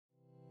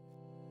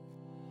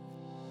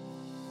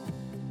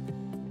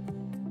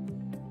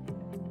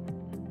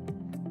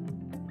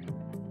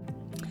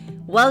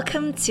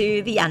Welcome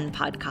to the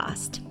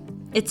Podcast.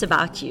 It's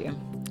about you.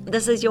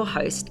 This is your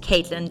host,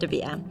 Caitlin De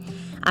Beer.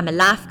 I'm a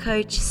life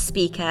coach,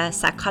 speaker,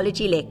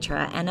 psychology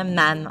lecturer, and a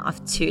mum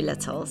of two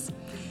littles.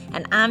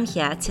 And I'm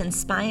here to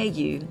inspire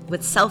you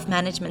with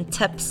self-management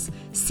tips,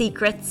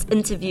 secrets,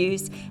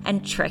 interviews,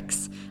 and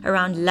tricks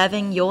around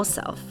loving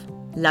yourself,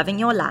 loving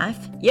your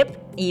life,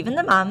 even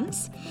the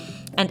mums,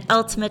 and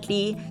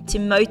ultimately to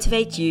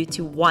motivate you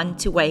to want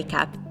to wake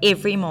up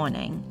every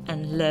morning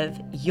and live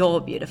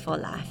your beautiful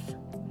life.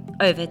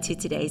 Over to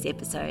today's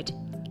episode.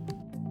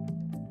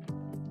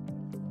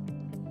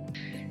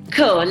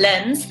 Cool,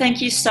 Linz,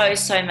 thank you so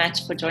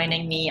much for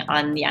joining me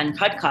on the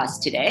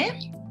Podcast today.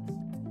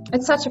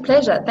 It's such a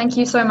pleasure. Thank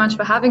you so much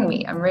for having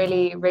me. I'm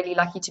really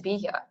lucky to be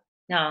here.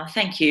 No,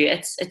 thank you.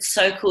 It's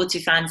so cool to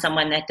find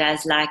someone that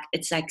does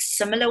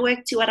similar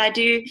work to what I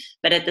do,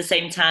 but at the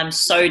same time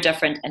so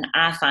different, and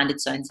I find it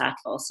so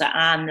insightful. So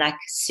I'm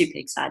super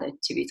excited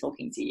to be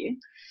talking to you.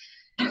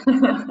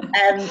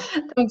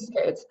 Thanks,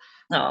 Kate.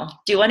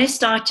 Do you want to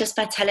start just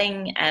by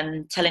telling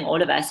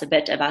all of us a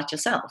bit about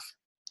yourself?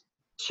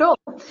 Sure.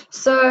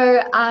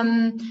 So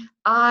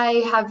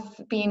I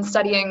have been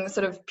studying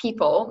sort of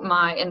people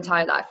my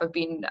entire life. I've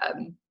been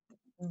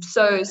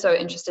so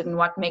interested in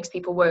what makes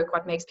people work,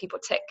 what makes people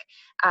tick.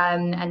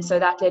 And so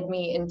that led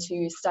me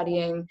into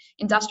studying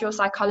industrial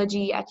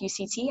psychology at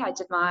UCT. I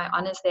did my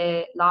honours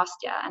there last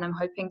year, and I'm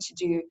hoping to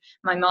do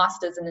my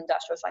master's in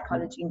industrial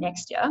psychology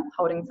next year,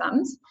 holding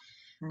thumbs.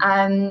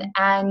 And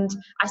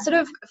I sort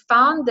of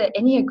found the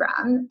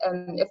Enneagram,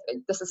 if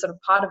this is sort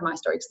of part of my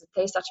story because it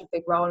plays such a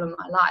big role in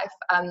my life.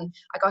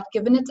 I got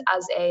given it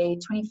as a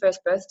 21st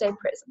birthday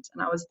present,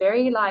 and I was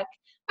very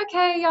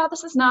okay, yeah,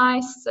 this is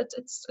nice.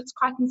 It's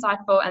quite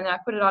insightful. And then I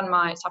put it on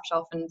my top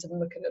shelf and didn't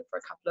look at it for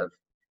a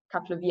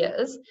couple of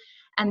years.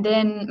 And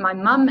then my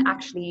mum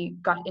actually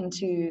got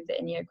into the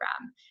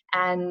Enneagram,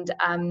 and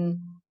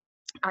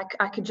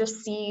I could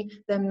just see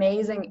the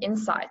amazing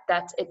insight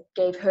that it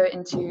gave her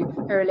into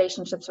her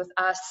relationships with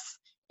us,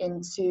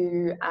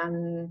 into,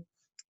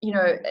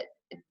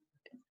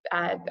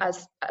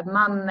 as a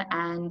mum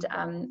and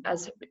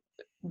as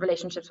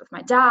relationships with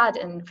my dad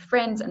and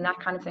friends and that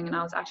kind of thing. And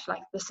I was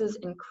actually this is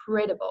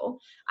incredible.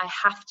 I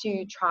have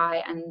to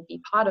try and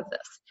be part of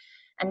this.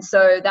 And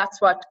so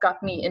that's what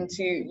got me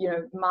into,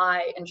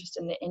 my interest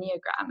in the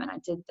Enneagram. And I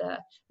did the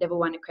level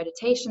 1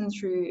 accreditation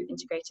through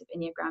Integrative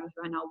Enneagram,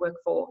 who I now work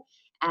for.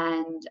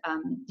 And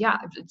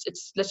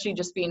it's literally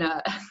just been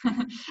a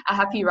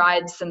happy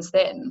ride since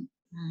then.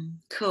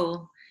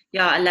 Cool.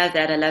 Yeah, I love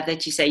that. I love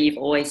that you say you've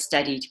always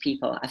studied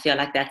people. I feel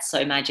like that's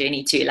so my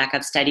journey too.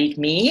 I've studied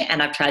me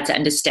and I've tried to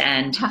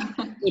understand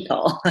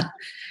people.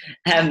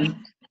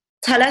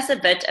 Tell us a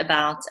bit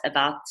about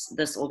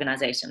this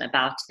organization,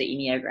 about the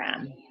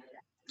Enneagram.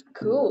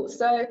 Cool.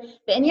 So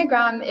the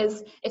Enneagram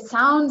it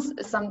sounds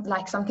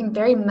like something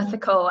very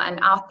mythical and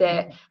out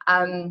there.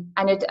 And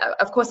it,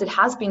 of course, it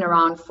has been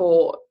around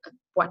for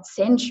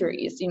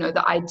centuries,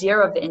 the idea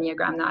of the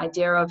Enneagram, the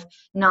idea of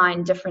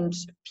 9 different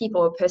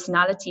people or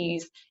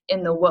personalities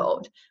in the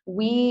world.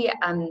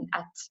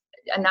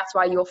 And that's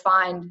why you'll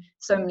find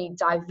so many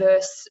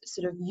diverse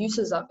sort of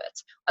uses of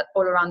it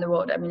all around the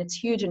world. I mean, it's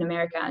huge in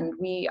America, and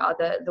we are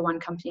the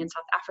one company in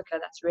South Africa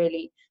that's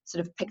really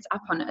sort of picked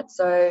up on it.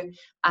 So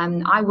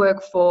I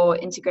work for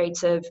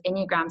Integrative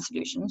Enneagram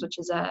Solutions, which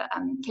is a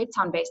Cape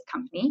Town-based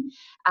company.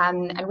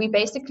 And we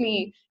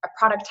basically a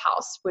product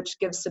house which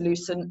gives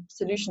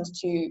solutions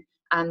to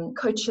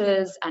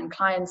coaches and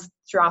clients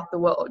throughout the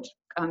world,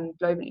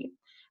 globally.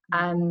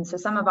 So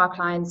some of our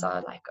clients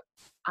are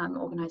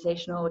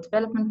organizational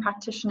development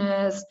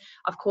practitioners,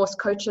 of course,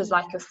 coaches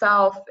like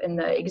yourself in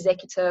the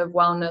executive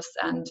wellness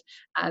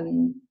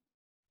and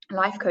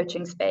life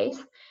coaching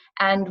space.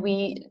 And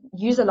we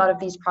use a lot of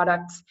these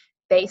products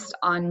based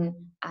on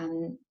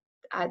the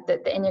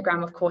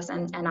Enneagram, of course,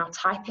 and our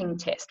typing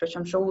test, which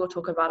I'm sure we'll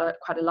talk about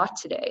quite a lot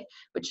today,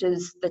 which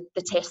is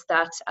the test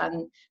that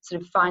sort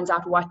of finds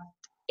out what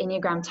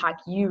Enneagram type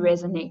you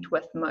resonate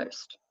with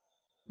most.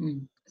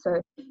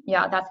 So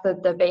yeah, that's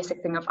the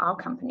basic thing of our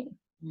company.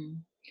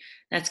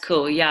 That's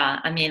cool. Yeah,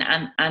 I mean,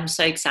 I'm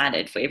so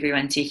excited for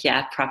everyone to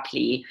hear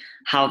properly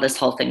how this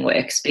whole thing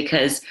works,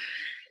 because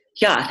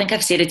I think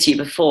I've said it to you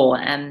before,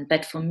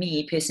 but for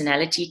me,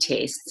 personality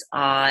tests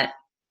are,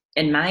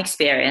 in my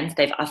experience,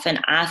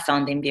 I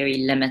found them very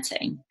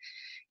limiting.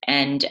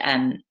 And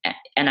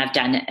I've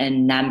done a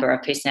number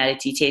of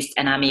personality tests,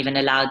 and I'm even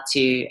allowed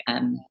to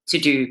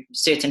do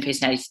certain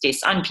personality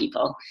tests on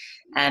people,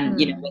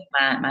 with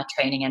my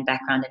training and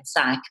background in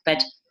psych.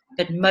 But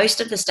most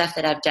of the stuff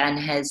that I've done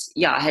has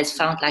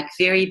felt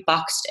very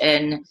boxed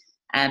in.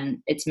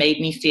 It's made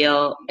me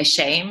feel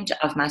ashamed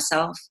of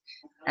myself.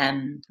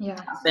 And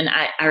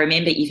I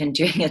remember even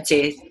doing a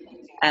test.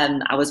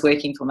 I was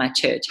working for my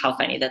church. How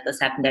funny that this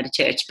happened at a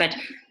church. But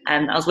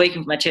I was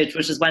working for my church,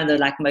 which was one of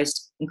the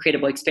most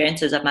incredible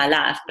experiences of my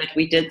life. But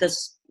we did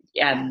this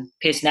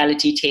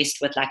personality test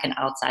with an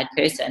outside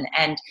person,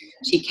 and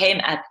she came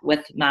up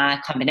with my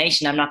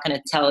combination. I'm not going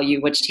to tell you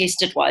which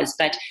test it was,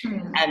 but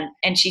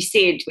and she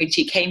said, when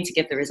she came to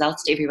give the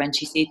results to everyone,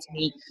 she said to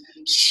me,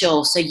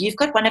 Sure. So you've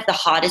got one of the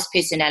hardest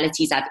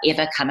personalities I've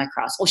ever come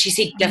across. Or she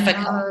said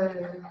difficult.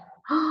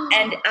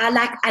 And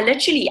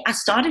I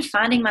started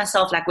finding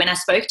myself, like, when I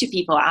spoke to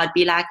people, I'd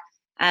be like,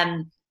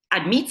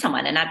 I'd meet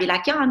someone and I'd be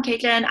like, yeah, I'm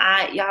Caitlin.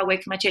 I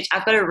work for my church.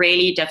 I've got a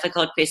really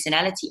difficult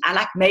personality. I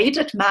like made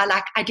it my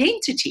like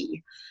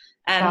identity.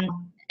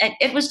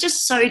 It was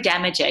just so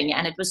damaging,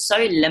 and it was so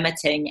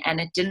limiting,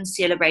 and it didn't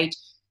celebrate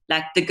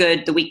like the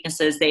good, the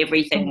weaknesses, the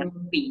everything in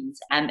between.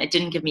 It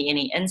didn't give me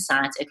any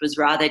insight. It was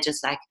rather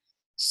just like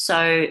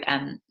so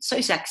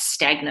like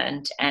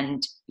stagnant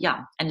and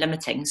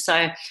limiting.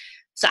 So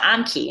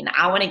I'm keen.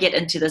 I want to get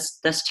into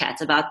this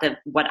chat about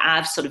what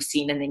I've sort of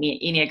seen in the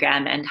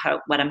Enneagram, and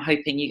what I'm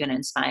hoping you're going to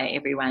inspire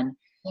everyone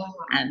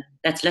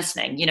that's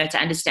listening, to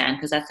understand,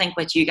 because I think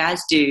what you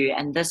guys do,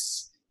 and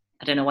this,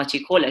 I don't know what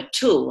you call it,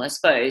 tool, I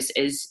suppose,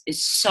 is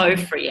so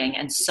freeing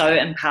and so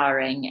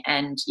empowering.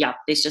 And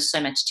there's just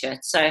so much to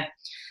it. So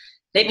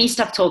let me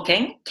stop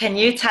talking. Can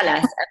you tell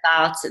us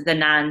about the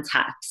 9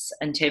 types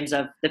in terms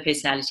of the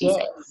personalities?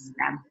 Yes.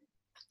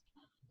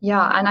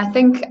 Yeah, and I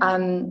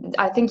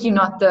think you're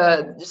not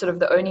the sort of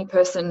the only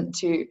person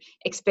to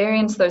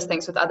experience those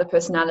things with other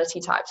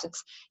personality types.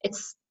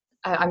 It's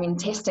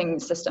testing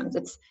systems.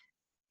 It's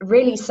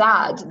really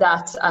sad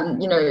that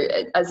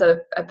as a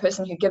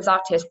person who gives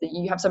out tests, that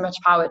you have so much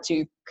power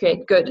to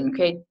create good and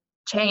create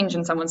change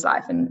in someone's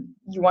life, and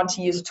you want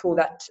to use a tool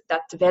that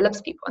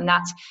develops people. And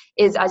that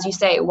is, as you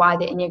say, why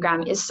the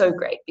Enneagram is so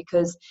great,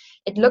 because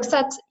it looks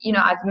at,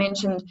 I've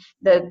mentioned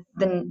the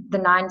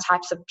 9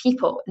 types of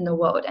people in the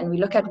world, and we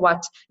look at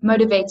what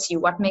motivates you,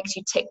 what makes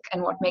you tick,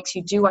 and what makes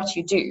you do what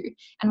you do.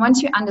 And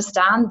once you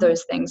understand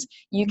those things,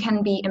 you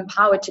can be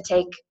empowered to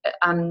take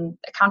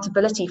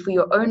accountability for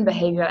your own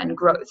behavior and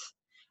growth.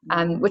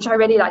 Which I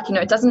really like.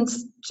 It doesn't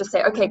just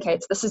say, okay,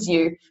 Kate, this is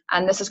you,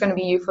 and this is going to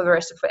be you for the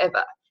rest of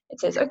forever. It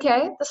says,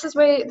 okay, this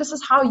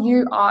is how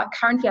you are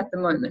currently at the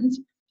moment.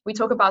 We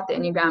talk about the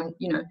Enneagram,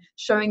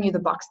 showing you the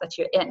box that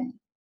you're in,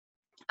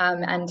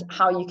 and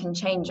how you can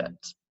change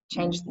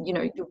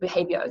your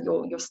behavior,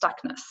 your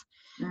stuckness.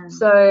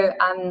 So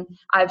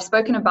I've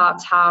spoken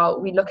about how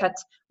we look at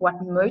what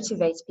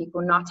motivates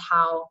people, not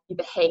how you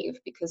behave,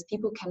 because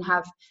people can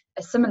have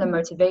a similar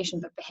motivation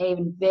but behave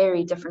in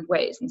very different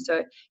ways. And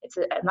so it's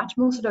a much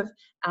more sort of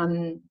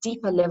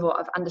deeper level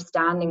of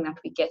understanding that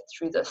we get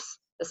through this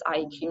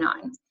IEQ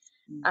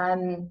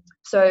 9.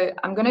 So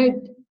I'm going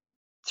to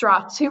throw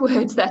out 2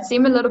 words that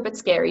seem a little bit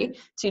scary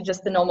to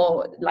just the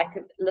normal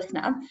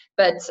listener,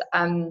 but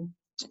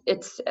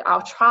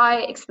I'll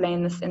try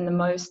explain this in the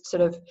most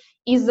sort of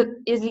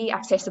easily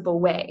accessible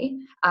way.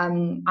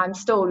 I'm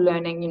still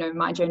learning,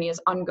 my journey is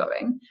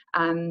ongoing,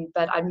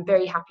 but I'm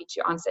very happy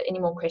to answer any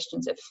more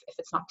questions if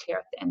it's not clear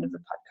at the end of the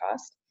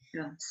podcast.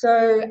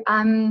 So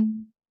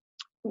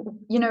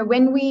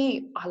when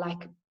we are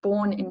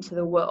born into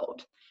the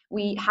world,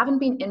 we haven't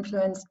been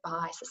influenced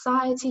by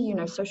society.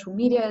 Social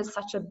media is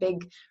such a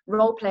big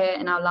role player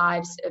in our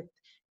lives.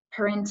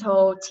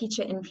 Parental,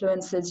 teacher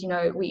influences.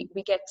 We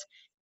get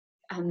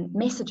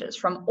messages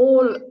from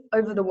all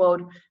over the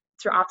world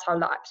throughout our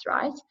lives,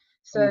 right?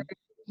 So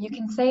you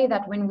can say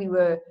that when we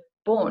were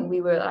born,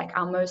 we were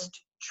our most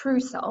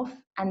true self,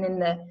 and then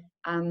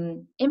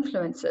the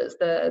influences,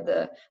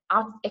 the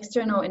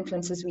external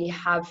influences we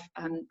have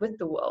with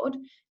the world,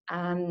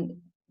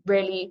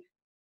 really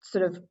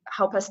sort of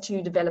help us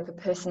to develop a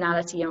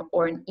personality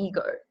or an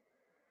ego.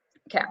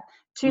 Okay,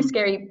 2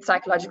 scary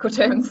psychological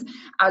terms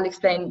I'll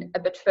explain a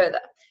bit further.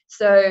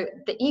 So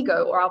the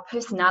ego, or our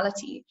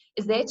personality,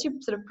 is there to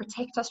sort of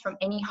protect us from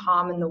any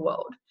harm in the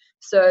world.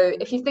 So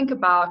if you think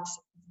about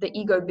the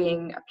ego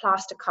being a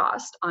plaster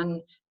cast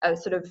on a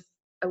sort of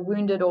a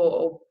wounded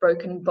or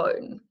broken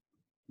bone,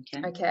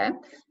 okay,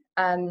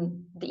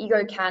 the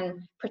ego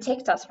can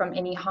protect us from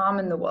any harm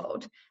in the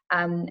world,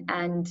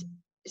 and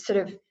sort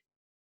of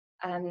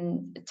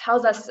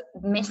tells us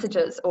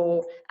messages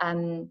or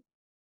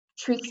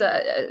truths,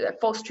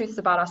 false truths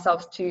about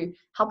ourselves to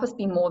help us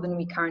be more than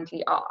we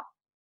currently are.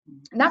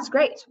 And that's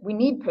great. We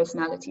need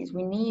personalities.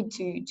 We need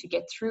to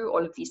get through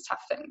all of these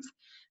tough things.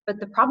 But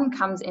the problem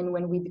comes in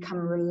when we become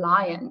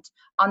reliant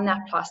on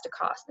that plaster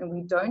cast, and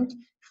we don't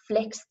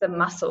flex the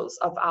muscles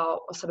of our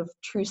sort of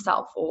true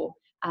self or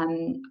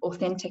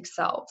authentic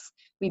selves.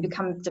 We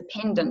become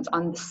dependent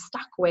on the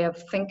stuck way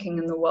of thinking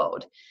in the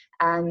world.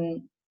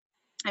 And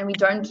we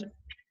don't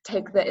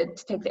take the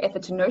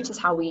effort to notice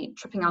how we're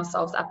tripping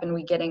ourselves up, and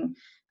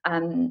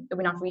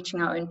we're not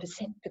reaching our own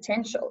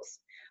potentials.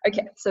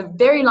 Okay, so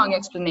very long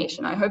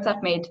explanation. I hope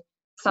that made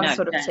some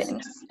sort of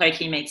sense.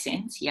 Totally makes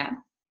sense. Yeah.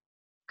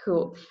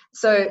 Cool.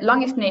 So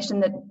long explanation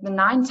that the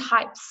 9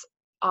 types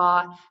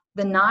are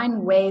the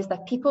 9 ways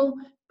that people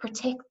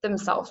protect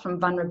themselves from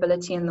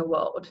vulnerability in the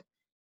world.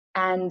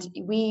 And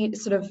we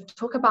sort of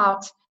talk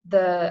about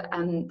the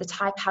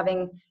type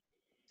having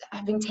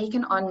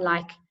taken on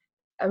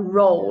a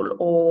role,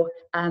 or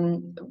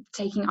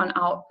taking on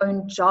our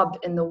own job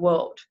in the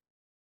world,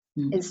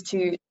 is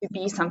to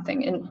be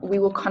something, and we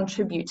will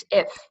contribute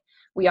if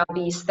we are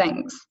these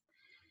things.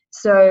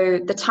 So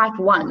the type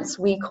ones,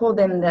 we call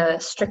them the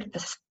strict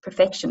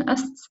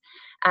perfectionists.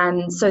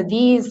 And so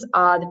these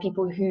are the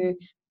people who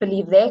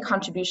believe their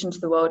contribution to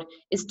the world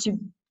is to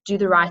do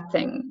the right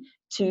thing,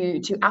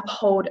 to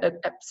uphold a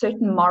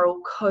certain moral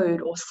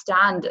code or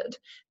standard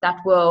that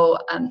will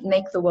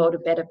make the world a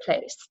better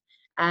place.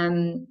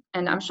 And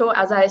I'm sure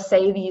as I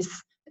say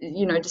these,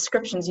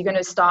 descriptions, you're going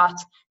to start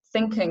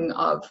thinking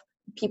of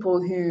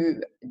people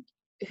who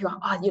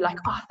are, you're like,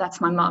 oh, that's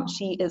my mum.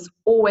 She is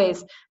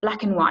always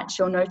black and white.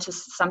 She'll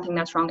notice something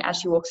that's wrong as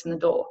she walks in the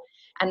door.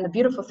 And the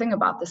beautiful thing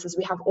about this is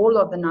we have all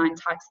of the 9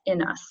 types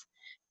in us,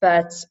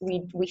 but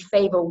we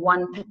favor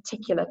one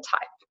particular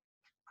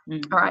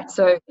type. All right,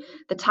 so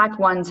the type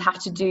ones have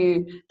to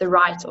do the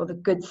right or the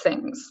good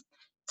things.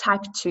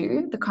 Type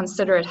 2, the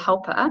considerate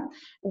helper,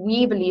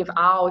 we believe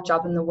our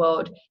job in the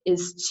world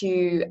is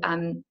to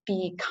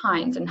be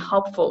kind and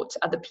helpful to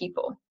other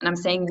people. And I'm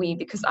saying we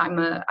because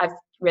I've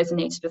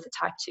resonated with the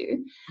type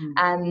 2.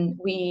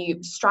 We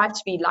strive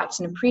to be liked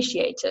and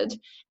appreciated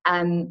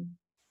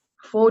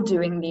for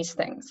doing these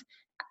things.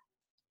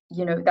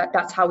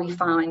 That's how we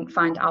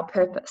find our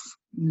purpose.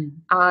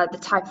 The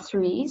type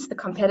 3s, the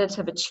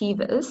competitive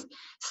achievers,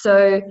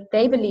 so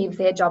they believe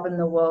their job in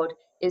the world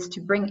is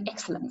to bring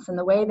excellence, and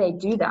the way they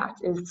do that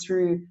is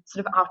through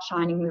sort of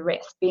outshining the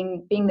rest,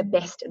 being the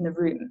best in the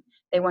room.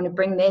 They want to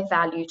bring their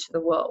value to the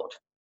world.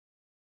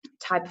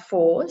 Type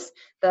 4s,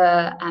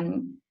 the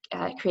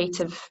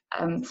creative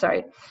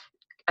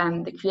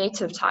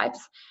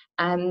types,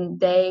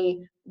 they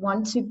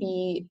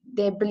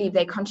believe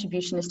their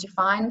contribution is to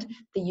find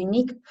the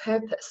unique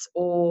purpose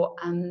or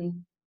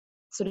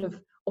sort of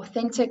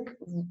authentic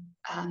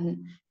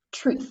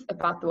truth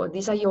about the world.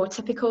 These are your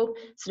typical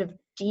sort of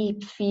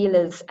deep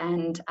feelers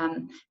and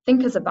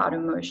thinkers about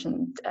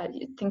emotion.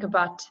 Think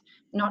about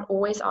not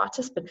always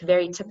artists, but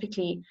very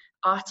typically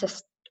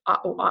artists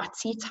or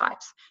artsy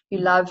types who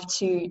love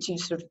to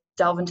sort of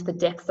delve into the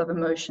depths of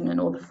emotion and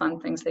all the fun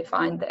things they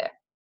find there.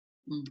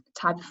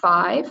 Type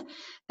 5,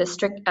 the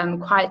strict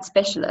quiet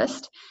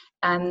specialist,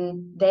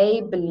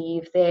 they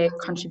believe their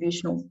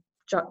contributional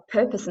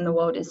purpose in the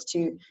world is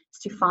to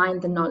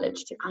find the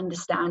knowledge, to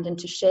understand and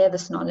to share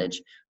this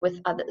knowledge with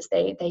others.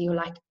 They're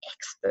like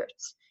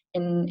experts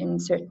in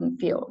certain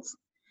fields.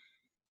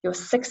 Your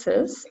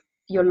 6s,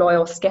 your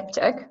loyal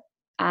skeptic,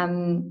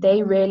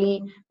 they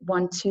really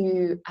want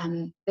to,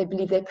 they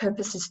believe their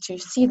purpose is to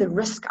see the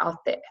risk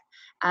out there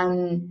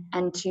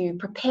and to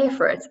prepare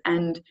for it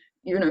and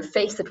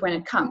face it when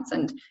it comes.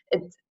 And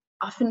it's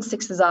often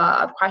 6s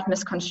are quite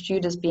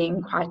misconstrued as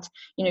being quite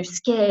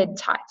scared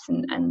types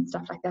and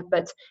stuff like that.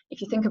 But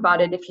if you think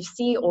about it, if you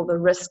see all the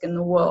risk in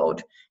the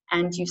world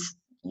and you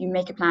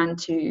make a plan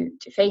to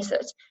face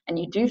it and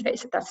you do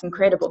face it, that's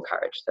incredible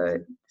courage. So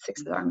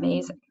 6s are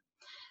amazing.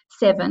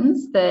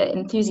 7s, the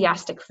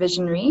enthusiastic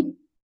visionary,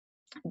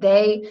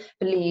 they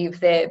believe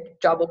their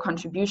job or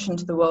contribution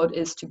to the world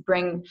is to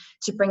bring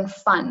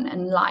fun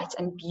and light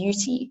and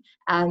beauty,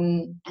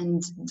 and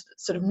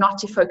sort of not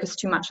to focus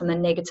too much on the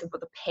negative or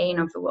the pain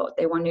of the world.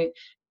 They want to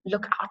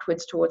look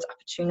outwards towards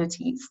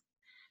opportunities.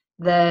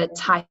 The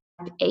type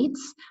 8s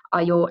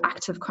are your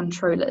active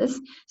controllers.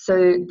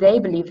 So they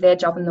believe their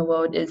job in the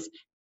world is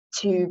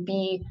to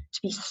be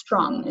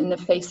strong in the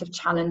face of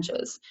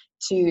challenges,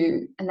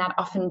 and that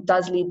often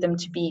does lead them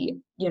to be,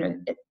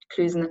 it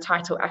clues in the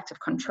title, active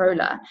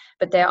controller,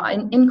 but they are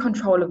in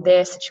control of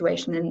their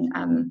situation,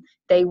 and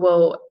they're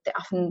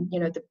often,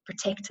 the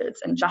protectors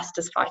and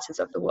justice fighters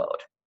of the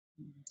world.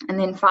 And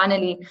then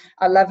finally,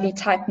 our lovely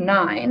type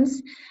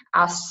 9s,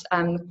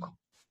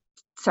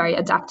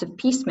 adaptive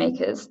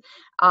peacemakers,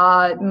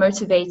 are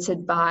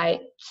motivated by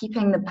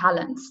keeping the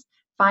balance,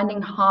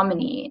 finding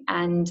harmony,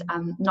 and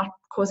not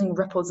causing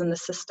ripples in the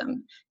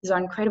system. These are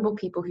incredible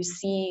people who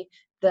see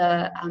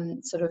the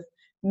sort of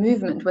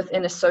movement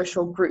within a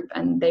social group,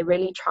 and they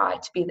really try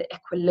to be the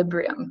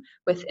equilibrium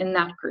within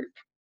that group.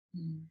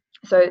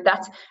 So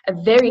that's a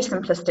very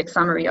simplistic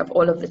summary of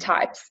all of the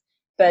types,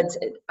 but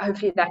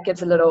hopefully that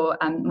gives a little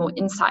more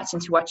insight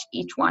into what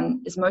each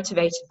one is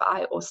motivated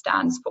by or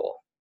stands for.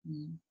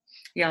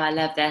 Yeah, I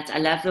love that. I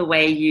love the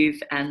way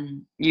you've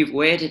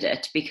worded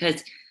it,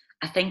 because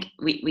I think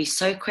we're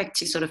so quick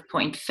to sort of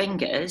point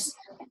fingers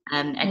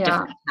at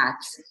different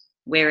types,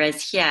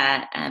 whereas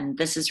here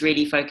this is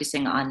really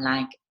focusing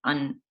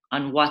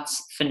on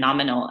what's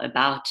phenomenal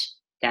about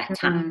that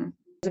type.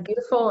 It's a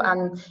beautiful,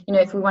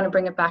 if we want to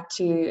bring it back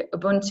to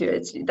Ubuntu,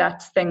 it's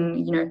that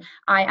thing,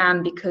 I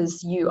am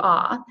because you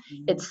are.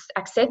 It's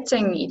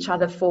accepting each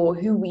other for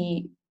who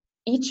we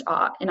each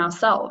are in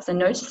ourselves and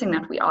noticing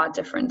that we are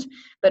different,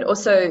 but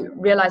also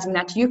realizing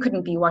that you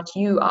couldn't be what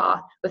you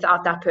are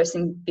without that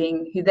person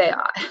being who they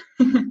are,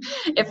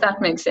 if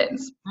that makes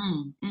sense.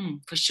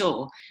 For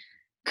sure.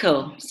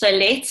 Cool. So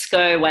let's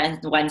go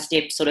one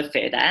step sort of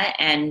further.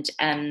 And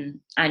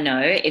I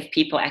know if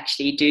people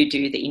actually do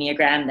the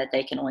Enneagram, that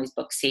they can always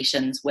book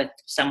sessions with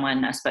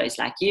someone, I suppose,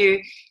 like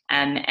you,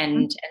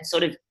 and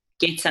sort of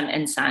get some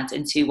insight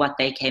into what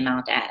they came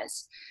out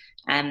as.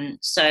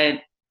 So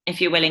if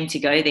you're willing to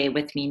go there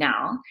with me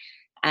now,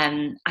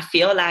 I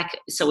feel like,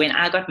 so when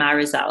I got my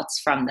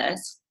results from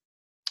this,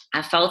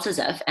 I felt as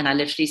if, and I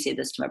literally said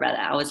this to my brother,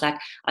 I was like,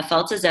 I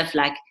felt as if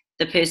like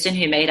the person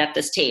who made up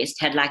this test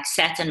had like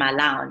sat in my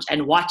lounge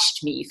and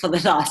watched me for the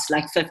last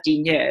like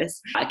 15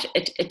 years.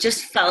 It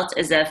just felt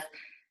as if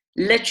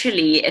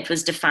literally it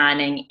was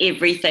defining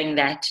everything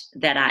that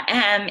I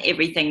am,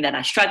 everything that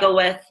I struggle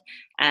with,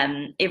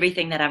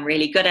 everything that I'm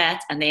really good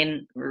at and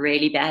then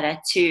really bad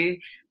at too.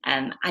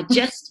 I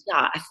just,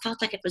 yeah, I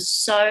felt like it was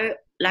so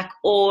like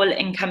all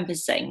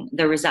encompassing,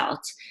 the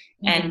result.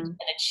 And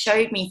it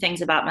showed me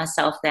things about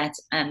myself that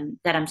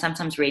I'm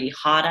sometimes really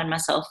hard on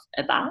myself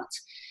about.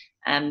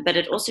 But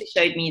it also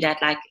showed me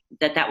that like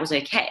that was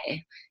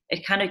okay.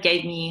 It kind of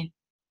gave me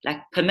like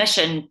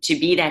permission to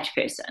be that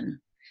person.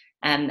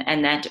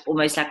 And that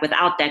almost like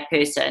without that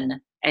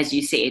person, as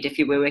you said, if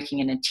you were working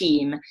in a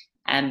team,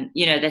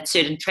 that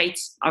certain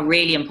traits are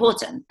really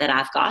important that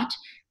I've got,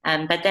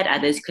 but that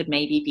others could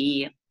maybe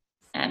be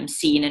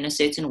seen in a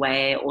certain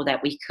way, or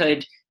that we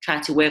could try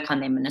to work on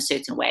them in a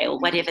certain way, or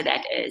whatever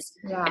that is.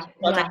 Yeah,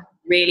 like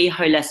really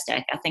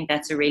holistic. I think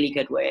that's a really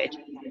good word.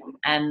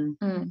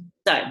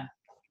 So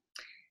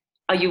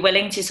are you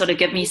willing to sort of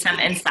give me some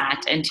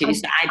insight into,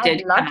 so I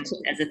did come out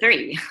as a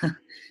 3.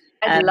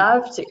 I'd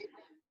love to.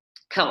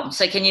 Cool.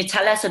 So can you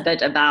tell us a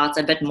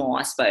bit more,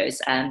 I suppose,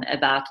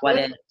 about what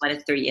a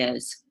 3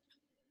 is?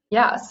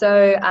 Yeah,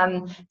 so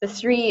the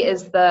 3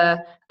 is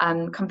the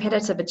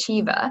competitive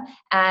achiever,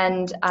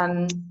 and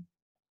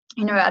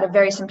at a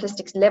very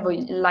simplistic level,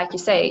 like you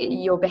say,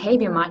 your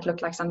behavior might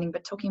look like something,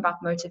 but talking about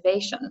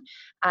motivation,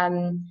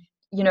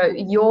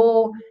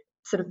 your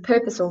sort of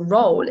purpose or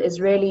role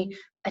is really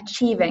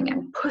achieving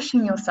and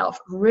pushing yourself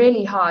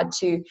really hard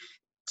to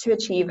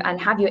achieve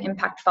and have your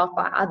impact felt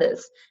by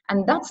others.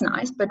 And that's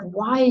nice, but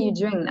why are you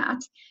doing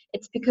that?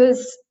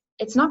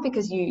 It's not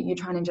because you're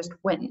trying to just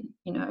win,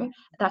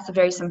 that's a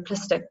very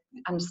simplistic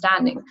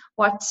understanding.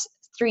 What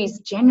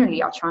 3s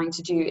generally are trying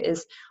to do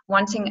is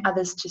wanting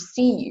others to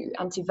see you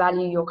and to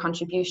value your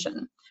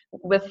contribution.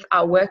 With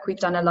our work, we've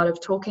done a lot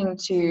of talking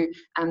to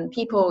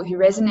people who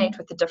resonate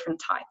with the different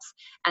types.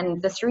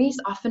 And the 3s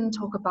often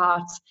talk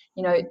about,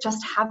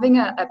 just having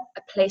a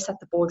place at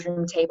the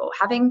boardroom table,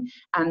 having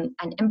an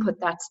input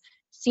that's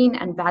seen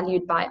and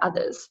valued by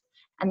others.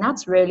 And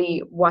that's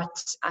really what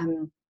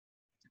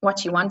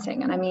you're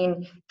wanting. And I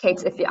mean,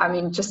 Kate,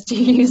 just to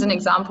use an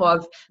example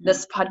of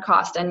this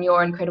podcast and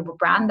your incredible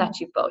brand that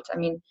you've built, I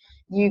mean,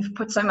 you've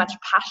put so much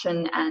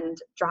passion and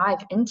drive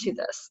into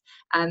this.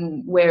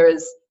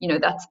 Whereas,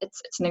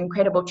 it's an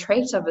incredible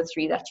trait of a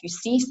 3 that you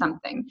see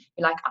something,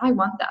 you're like, I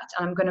want that,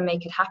 and I'm going to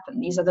make it happen.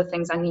 These are the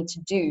things I need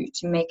to do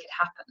to make it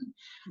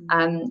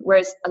happen.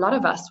 Whereas a lot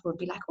of us would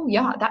be like, oh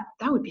yeah,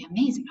 that would be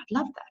amazing. I'd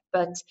love that.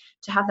 But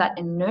to have that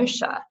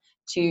inertia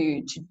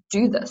to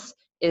do this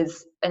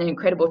is an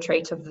incredible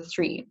trait of the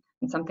 3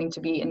 and something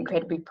to be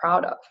incredibly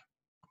proud of.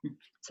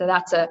 So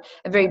that's a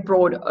very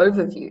broad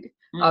overview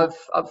of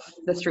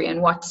the 3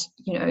 and what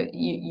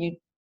you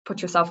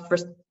put yourself,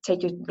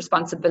 take your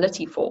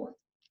responsibility for.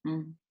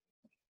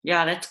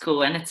 Yeah, that's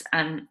cool. And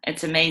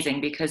it's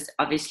amazing because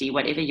obviously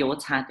whatever your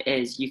type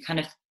is, you kind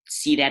of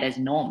see that as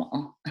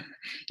normal,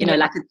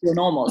 like it's your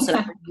normal. So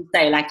like when you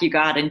say like you go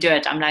out and do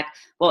it, I'm like,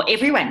 well,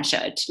 everyone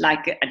should,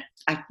 like,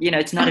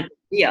 it's not a big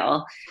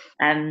deal.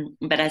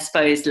 But I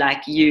suppose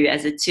like you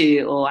as a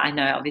 2, or I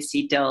know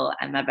obviously Dill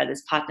and my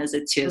brother's partner's a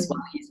 2 as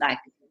well. He's like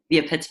the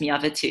epitome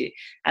of a 2.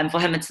 For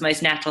him, it's the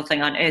most natural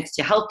thing on earth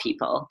to help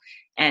people.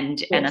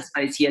 And I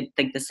suppose he'd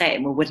think the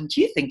same. Well, wouldn't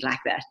you think like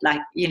that?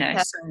 Like,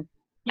 so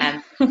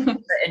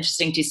it's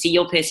interesting to see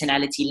your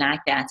personality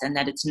like that, and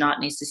that it's not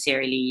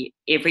necessarily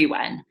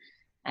everyone,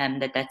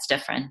 that's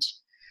different.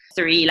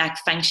 3, like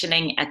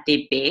functioning at their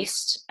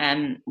best,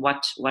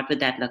 what would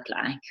that look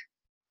like?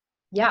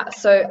 Yeah,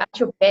 so at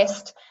your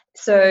best,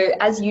 so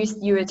as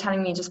you were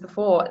telling me just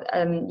before,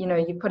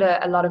 you put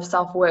a lot of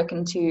self-work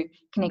into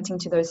connecting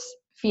to those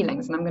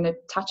feelings, and I'm going to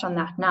touch on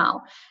that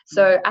now.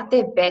 So at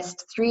their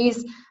best,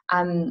 3s,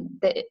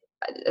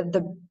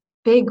 the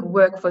big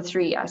work for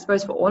 3, I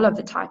suppose for all of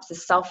the types,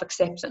 is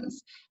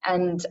self-acceptance,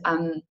 and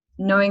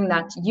knowing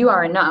that you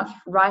are enough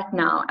right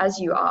now as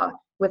you are,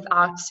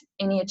 without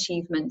any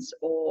achievements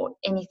or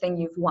anything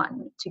you've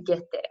won to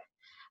get there.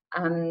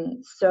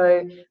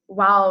 So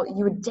while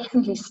you would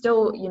definitely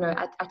still,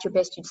 at your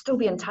best, you'd still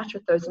be in touch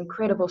with those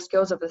incredible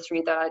skills of the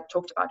 3 that I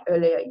talked about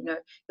earlier,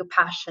 your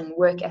passion,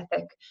 work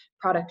ethic,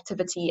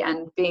 productivity,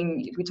 and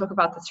we talk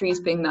about the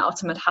 3s being the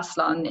ultimate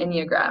hustler on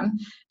Enneagram.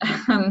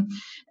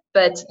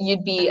 But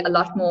you'd be a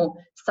lot more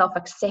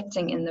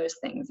self-accepting in those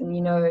things. And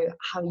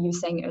how you were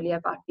saying earlier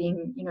about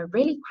being,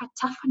 really quite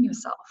tough on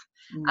yourself.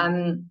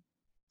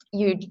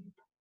 You'd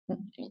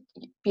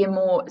be a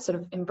more sort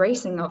of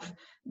embracing of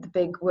the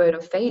big word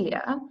of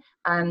failure,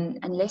 and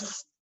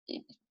less.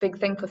 Big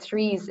thing for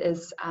 3s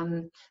is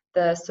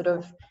the sort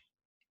of,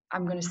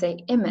 I'm going to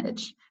say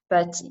image,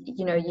 but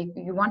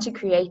you want to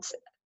create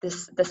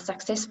the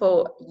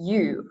successful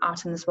you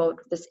out in this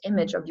world, this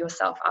image of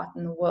yourself out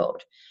in the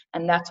world.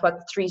 And that's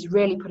what 3s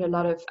really put a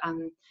lot of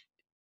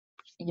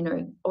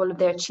all of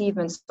their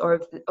achievements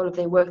or all of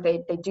their work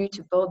they do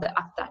to build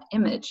up that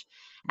image.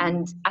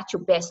 And at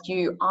your best,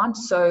 you aren't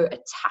so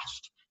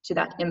attached to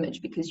that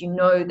image because you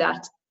know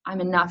that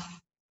I'm enough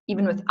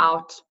even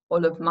without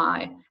all of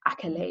my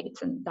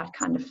accolades and that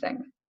kind of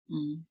thing.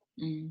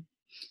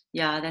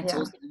 Yeah, that's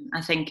awesome.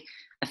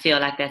 I feel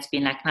like that's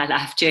been like my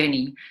life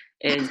journey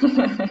is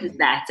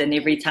that. And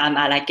every time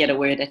I like get a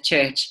word at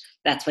church,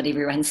 that's what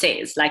everyone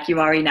says. Like, you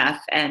are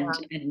enough and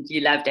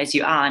you loved as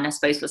you are. And I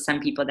suppose for some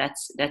people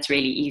that's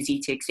really easy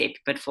to accept.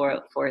 But for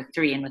a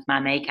 3 and with my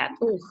makeup,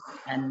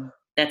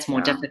 that's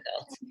more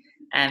difficult.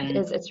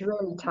 It's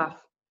really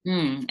tough.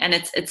 And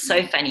it's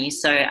so funny.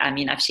 So, I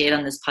mean, I've shared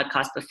on this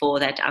podcast before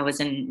that I was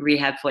in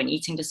rehab for an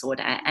eating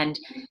disorder, and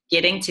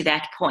getting to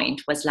that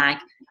point was like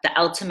the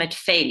ultimate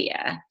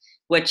failure,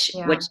 which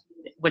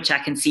I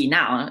can see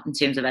now in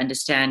terms of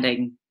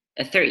understanding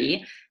a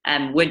 3,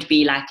 would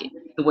be like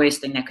the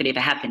worst thing that could ever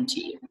happen to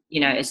you,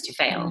 is to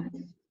fail.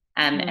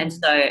 And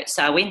so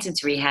I went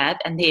into rehab,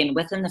 and then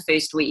within the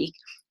first week,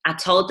 I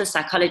told the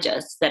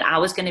psychologist that I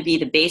was going to be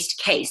the best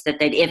case that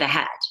they'd ever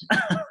had.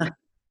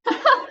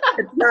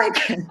 It's like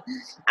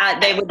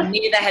they would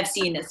never have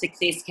seen a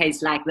success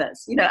case like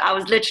this. I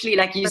was literally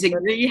like using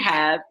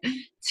rehab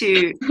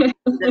to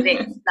the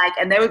best. Like,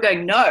 and they were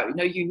going, no,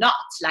 you're not.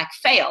 Like,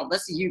 fail.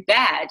 This is you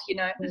bad.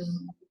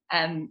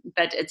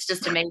 But it's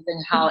just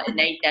amazing how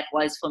innate that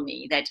was for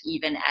me. That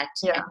even at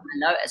my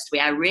lowest,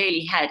 where I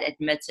really had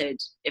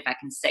admitted, if I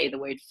can say the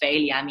word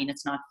failure, I mean,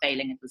 it's not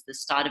failing. It was the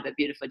start of a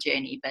beautiful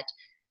journey. But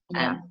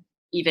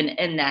even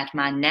in that,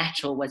 my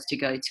natural was to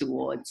go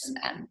towards,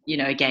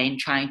 again,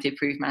 trying to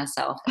prove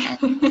myself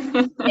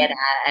and better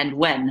and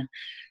win,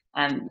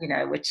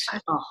 which,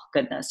 oh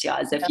goodness,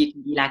 as if you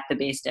can be like the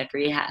best at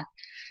rehab.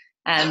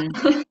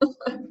 So,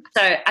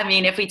 I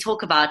mean, if we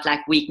talk about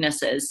like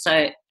weaknesses,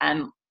 so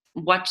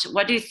what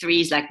do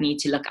 3s like need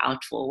to look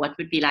out for? What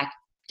would be like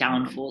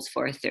downfalls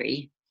for a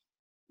 3?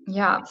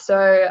 Yeah,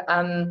 so,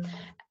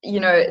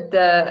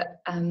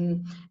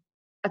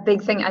 a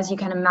big thing, as you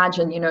can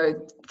imagine,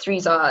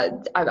 3s are,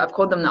 I've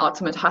called them the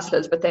ultimate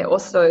hustlers, but they're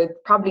also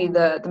probably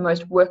the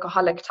most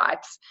workaholic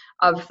types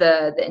of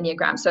the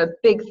Enneagram. So a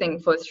big thing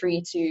for a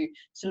 3 to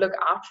look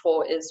out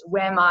for is,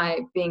 where am I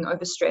being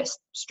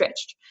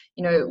stretched?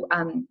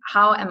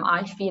 How am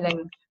I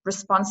feeling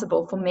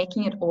responsible for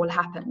making it all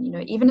happen?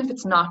 Even if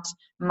it's not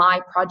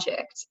my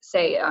project,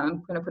 say,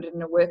 I'm going to put it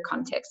in a work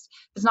context,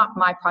 if it's not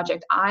my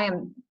project,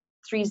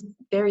 3s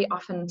very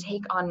often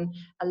take on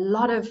a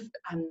lot of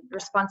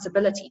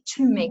responsibility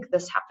to make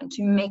this happen,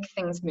 to make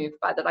things move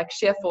by the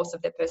sheer force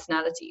of their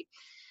personality.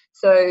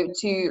 So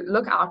to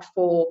look out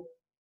for,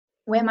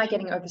 where am I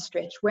getting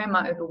overstretched? Where am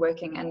I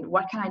overworking? And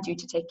what can I do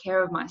to take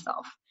care of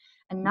myself?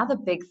 Another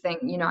big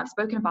thing, I've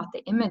spoken about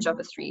the image of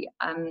a 3,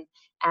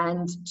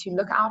 and to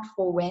look out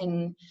for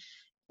when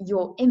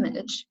your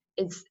image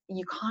is,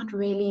 you can't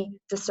really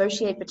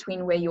dissociate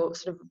between where you're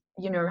sort of,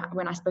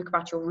 when I spoke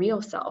about your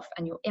real self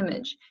and your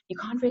image, you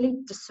can't really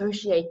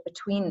dissociate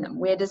between them.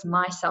 Where does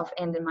my self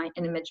end and my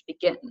image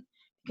begin?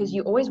 Because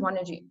you always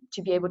wanted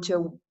to be able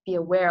to be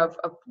aware of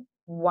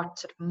what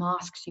sort of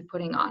masks you're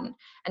putting on.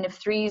 And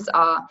if 3s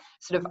are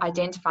sort of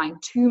identifying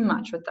too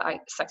much with the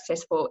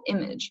successful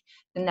image,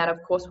 then that of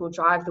course will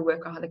drive the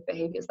workaholic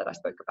behaviors that I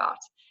spoke about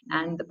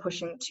and the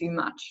pushing too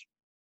much.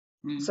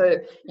 So,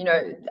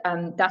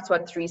 that's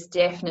what 3s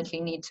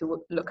definitely need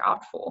to look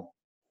out for.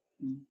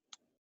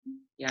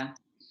 Yeah,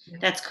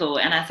 that's cool.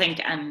 And I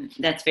think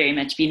that's very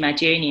much been my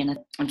journey. And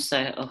I'm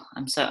so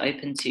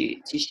open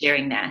to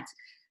sharing that.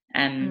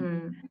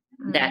 And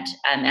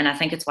I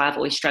think it's why I've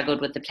always struggled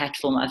with the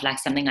platform of like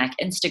something like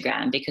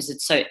Instagram, because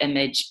it's so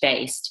image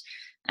based,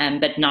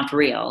 but not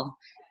real.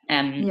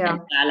 And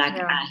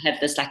I have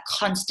this like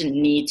constant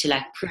need to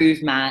like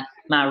prove my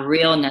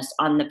realness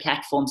on the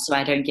platform, so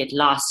I don't get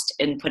lost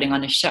in putting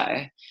on a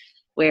show.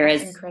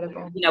 Whereas,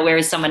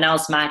 whereas someone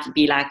else might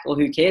be like, well,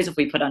 who cares if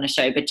we put on a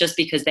show? But just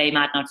because they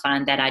might not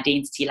find that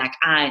identity, like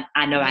I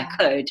know I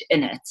could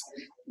in it.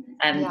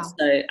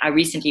 So I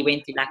recently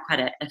went through like quite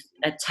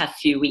a tough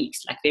few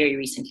weeks, like very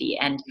recently,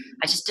 and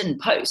I just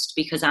didn't post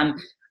because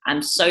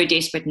I'm so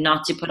desperate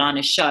not to put on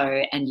a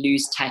show and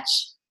lose touch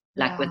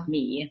like with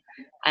me.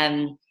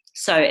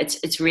 So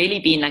it's really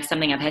been like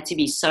something I've had to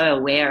be so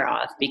aware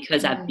of,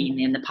 because I've been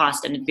in the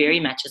past, and it very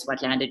much is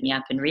what landed me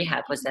up in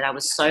rehab, was that I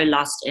was so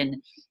lost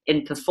in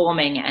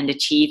performing and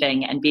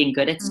achieving and being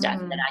good at stuff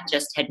that I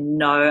just had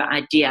no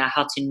idea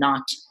how to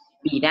not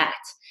be that.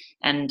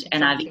 And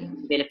I've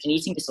developed an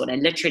eating disorder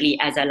literally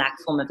as a like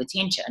form of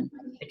attention.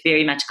 It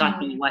very much got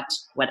me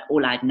what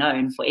all I'd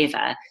known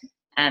forever,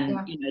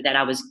 that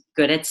I was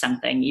good at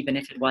something, even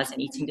if it was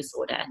an eating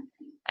disorder.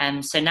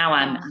 So now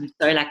I'm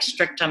so like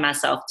strict on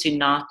myself to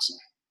not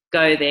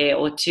go there,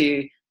 or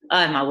to,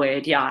 oh my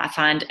word, I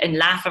find in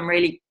life I'm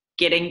really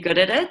getting good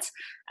at it.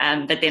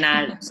 But then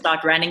I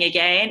start running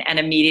again, and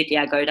immediately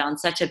I go down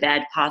such a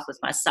bad path with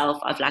myself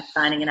of like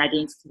finding an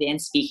identity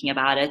and speaking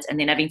about it, and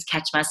then having to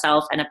catch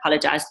myself and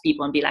apologize to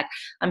people and be like,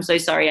 I'm so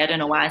sorry, I don't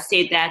know why I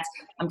said that.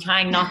 I'm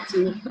trying not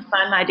to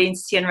find my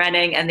identity in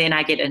running, and then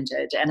I get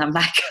injured, and I'm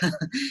like,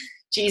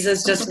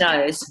 Jesus just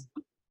knows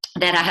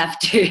that I have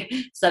to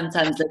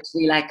sometimes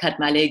literally like cut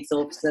my legs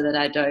off so that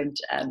I don't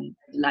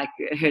like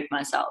hurt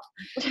myself.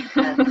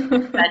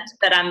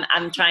 But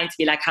I'm trying to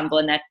be like humble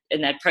in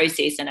that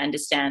process and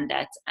understand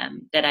that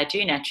that I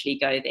do naturally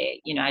go there.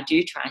 You know, I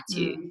do try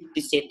to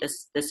set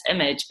this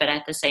image, but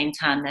at the same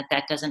time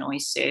that doesn't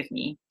always serve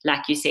me.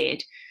 Like you said,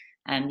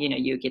 you know,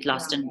 you get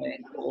lost in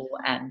work or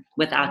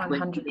without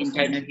work, you then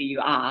don't know who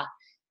you are,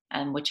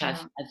 which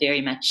I've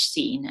very much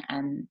seen.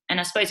 And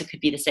I suppose it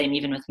could be the same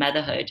even with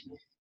motherhood.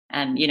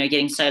 You know,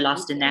 getting so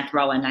lost in that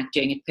role and like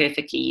doing it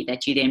perfectly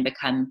that you then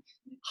become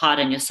hard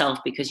on yourself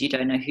because you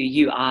don't know who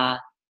you are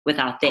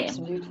without them.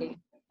 Absolutely.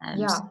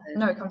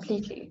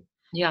 Completely.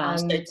 Yeah.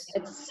 So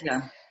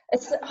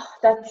it's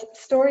that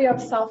story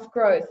of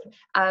self-growth.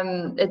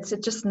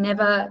 It just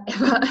never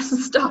ever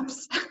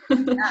stops.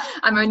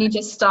 I'm only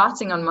just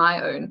starting on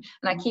my own,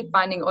 and I keep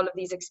finding all of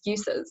these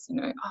excuses. You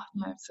know, oh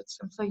no,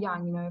 I'm so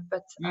young. You know,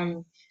 but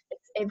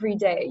it's every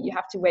day you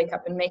have to wake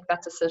up and make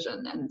that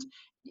decision, and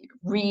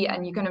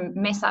you're going to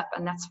mess up,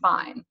 and that's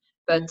fine.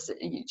 But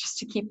just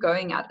to keep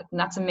going at it. And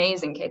that's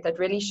amazing, Kate. That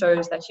really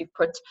shows that you've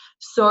put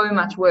so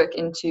much work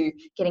into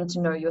getting to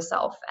know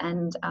yourself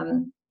and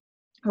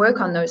work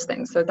on those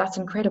things. So that's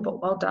incredible.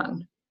 Well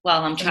done.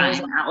 Well, I'm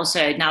trying. I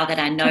also, now that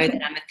I know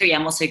that I'm a 3,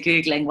 I'm also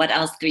Googling what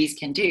else 3s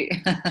can do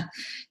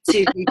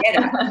to be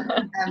better.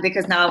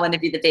 Because now I want to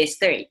be the best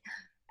 3.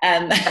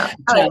 I'm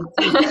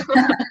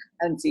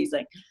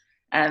teasing.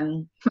 I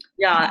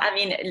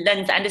mean,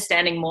 Lynn's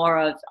understanding more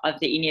of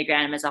the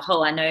Enneagram as a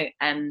whole. I know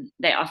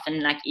they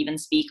often like even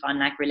speak on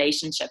like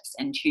relationships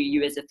and who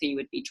you as a 3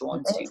 would be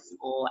drawn to,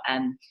 or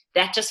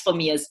that just for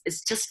me is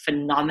just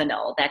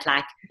phenomenal. That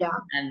like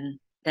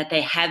that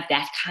they have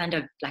that kind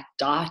of like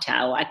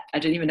data. Or I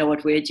don't even know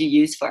what word you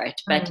use for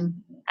it, but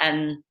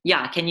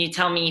can you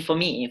tell me for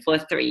a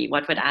 3,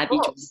 what would I be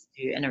drawn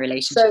to in a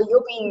relationship?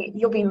 So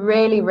you'll be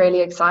really, really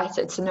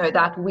excited to know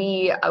that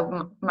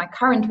my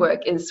current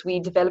work is we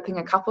developing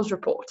a couples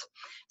report.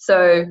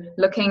 So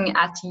looking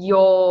at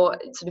your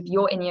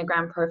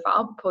Enneagram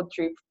profile pulled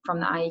through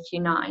from the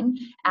IEQ 9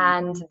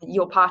 and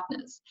your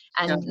partners,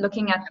 and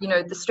looking at, you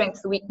know, the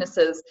strengths, the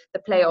weaknesses,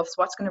 the playoffs,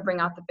 what's going to bring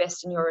out the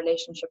best in your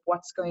relationship,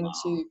 what's going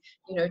to,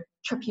 you know,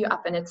 trip you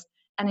up. And it's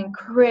an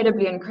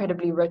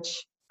incredibly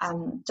rich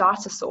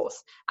data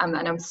source. And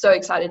I'm so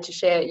excited to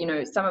share, you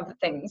know, some of the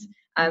things.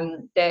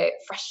 They're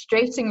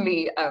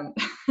frustratingly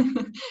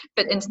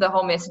fit into the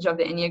whole message of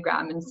the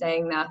Enneagram, and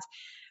saying that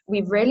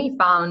we've really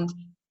found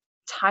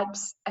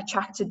types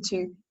attracted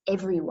to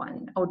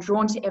everyone or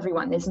drawn to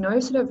everyone. There's no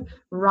sort of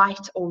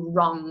right or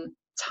wrong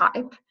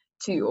type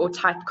or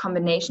type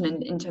combination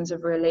in terms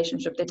of a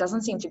relationship. There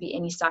doesn't seem to be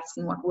any stats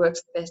in what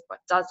works best, what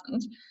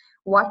doesn't.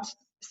 What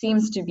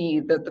seems to be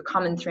the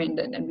common trend,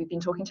 and we've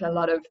been talking to a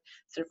lot of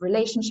sort of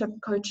relationship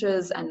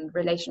coaches and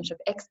relationship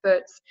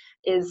experts,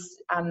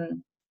 is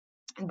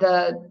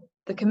the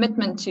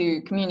commitment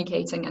to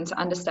communicating and to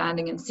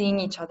understanding and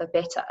seeing each other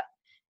better.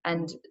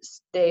 And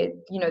they,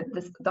 you know,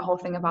 the whole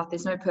thing about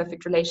there's no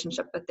perfect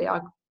relationship, but there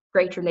are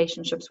great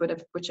relationships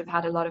which have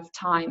had a lot of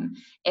time,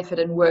 effort,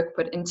 and work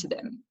put into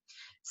them.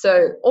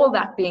 So all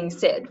that being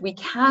said, we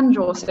can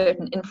draw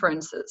certain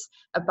inferences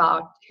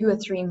about who a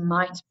 3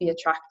 might be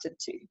attracted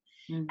to.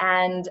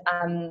 And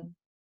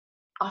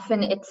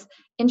often it's,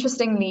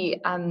 interestingly,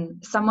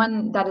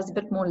 someone that is a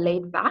bit more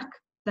laid back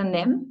than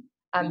them.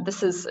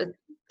 This is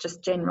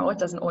just general, it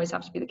doesn't always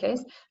have to be the case.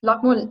 A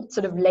lot more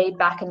sort of laid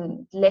back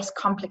and less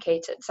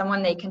complicated.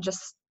 Someone they can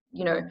just,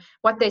 you know,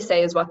 what they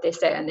say is what they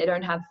say, and they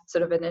don't have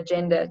sort of an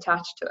agenda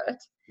attached to it.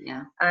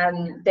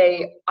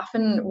 They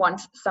often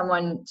want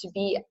someone to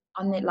be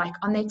on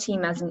their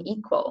team as an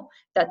equal,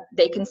 that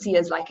they can see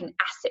as like an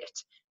asset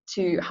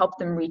to help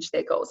them reach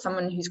their goals.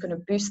 Someone who's going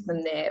to boost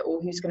them there,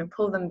 or who's going to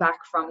pull them back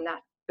from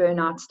that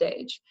burnout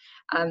stage.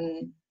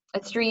 A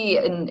 3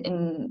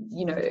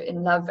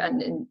 in love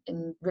and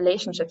in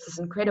relationships is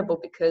incredible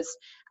because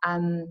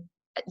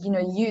you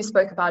know, you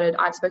spoke about it,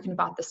 I've spoken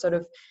about this, sort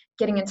of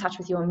getting in touch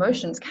with your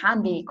emotions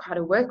can be quite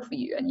a work for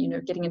you, and, you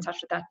know, getting in touch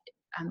with that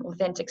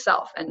authentic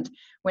self. And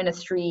when a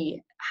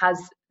 3 has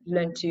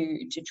learned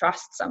to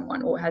trust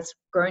someone, or has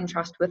grown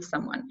trust with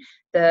someone,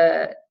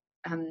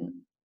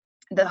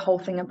 the whole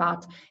thing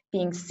about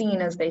being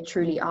seen as they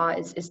truly are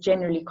is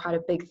generally quite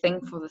a big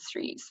thing for the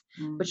 3s,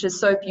 which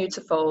is so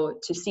beautiful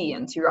to see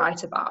and to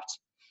write about.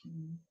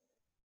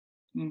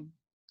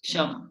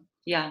 Sure.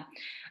 Yeah.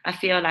 I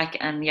feel like,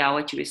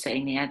 what you were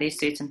saying there, there's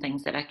certain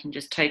things that I can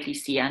just totally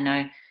see. I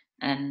know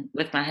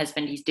with my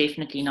husband, he's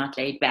definitely not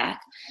laid back.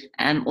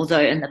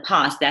 Although in the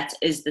past, that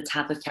is the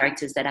type of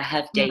characters that I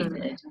have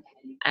dated.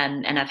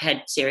 And I've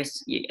had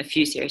a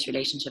few serious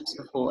relationships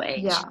before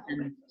age.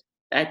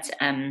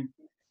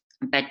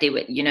 But they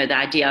were, you know, the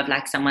idea of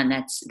like someone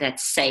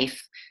that's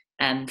safe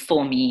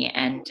for me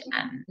and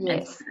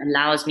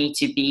allows me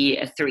to be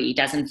a 3,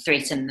 doesn't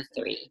threaten the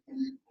 3.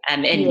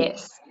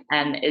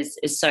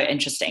 Is so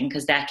interesting,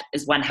 because that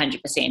is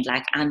 100%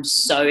 like, I'm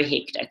so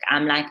hectic.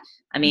 I'm like,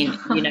 I mean,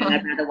 you know, my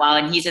brother,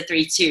 and he's a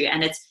 3 too,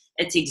 and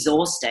it's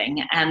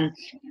exhausting. And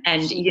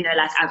you know,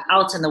 like I'm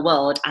out in the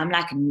world, I'm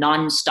like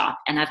nonstop,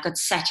 and I've got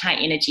such high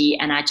energy,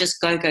 and I just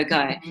go,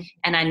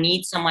 and I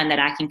need someone that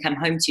I can come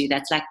home to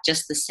that's like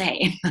just the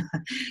same,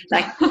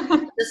 like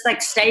just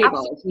like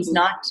stable. He's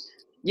not,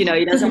 you know,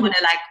 he doesn't want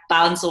to like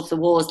bounce off the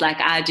walls like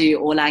I do,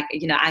 or like,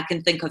 you know, I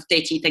can think of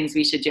 30 things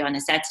we should do on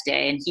a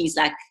Saturday, and he's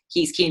like,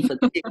 he's keen for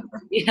the,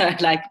 you know,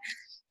 like.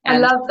 I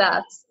love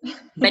that.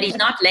 But he's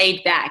not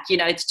laid back, you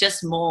know, it's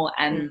just more,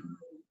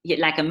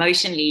 like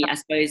emotionally, I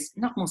suppose,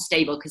 not more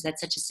stable, because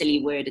that's such a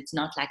silly word. It's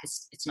not like,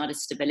 it's not a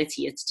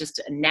stability. It's just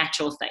a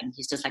natural thing.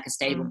 He's just like a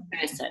stable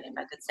person, if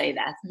I could say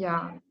that.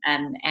 Yeah.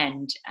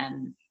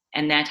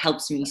 And that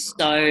helps me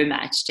so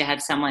much to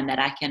have someone that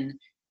I can,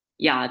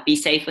 be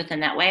safe with in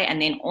that way.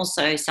 And then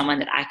also someone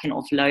that I can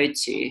offload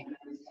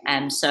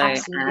to. So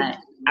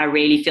I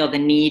really feel the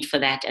need for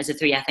that as a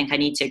 3. I think I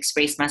need to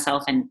express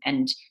myself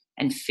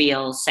and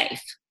feel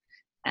safe.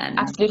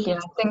 Absolutely.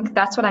 And I think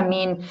that's what I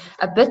mean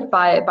a bit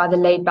by the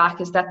laid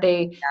back, is that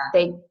they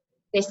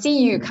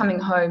see you coming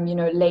home, you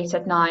know, late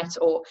at night,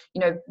 or,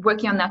 you know,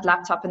 working on that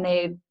laptop, and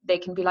they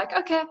can be like,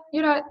 okay,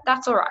 you know,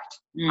 that's all right.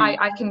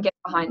 I can get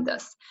behind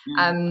this.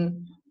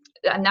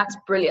 And that's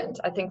brilliant.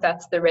 I think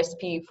that's the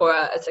recipe for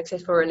a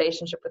successful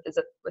relationship with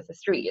a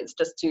 3, is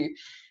just to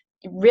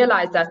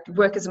realize that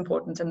work is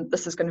important, and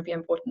this is going to be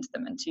important to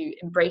them, and to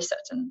embrace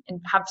it and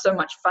have so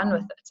much fun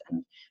with it.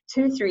 And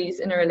 2 3s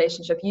in a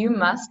relationship, you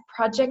must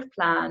project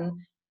plan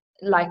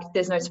like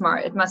there's no tomorrow.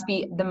 It must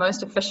be the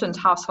most efficient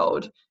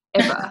household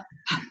ever.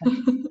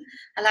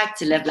 I like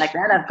to live like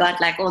that. I've got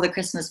like all the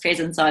Christmas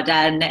presents are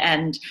done,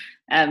 and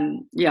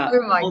oh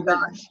my all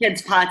gosh, the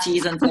kids'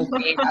 parties and so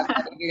forth. I've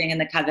got everything in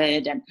the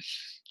cupboard, and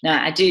no,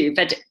 I do.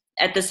 But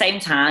at the same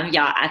time,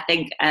 I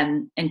think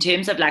in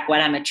terms of like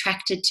what I'm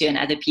attracted to in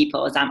other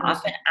people is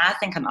I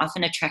think I'm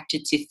often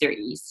attracted to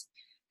 3s.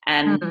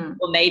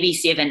 Or maybe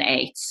 7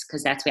 8s,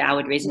 because that's where I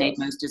would resonate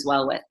most as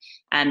well with,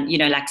 you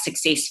know, like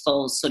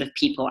successful sort of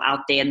people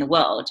out there in the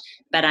world.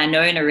 But I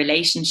know in a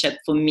relationship,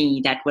 for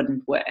me, that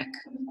wouldn't work.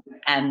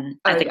 I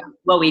think,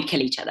 well, we'd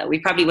kill each other. We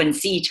probably wouldn't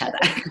see each other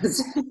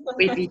because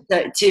we'd be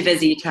too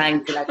busy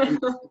trying to like into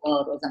the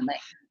world or something.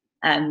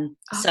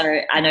 So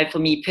I know for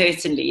me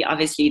personally,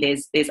 obviously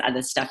there's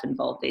other stuff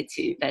involved there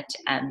too, but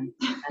I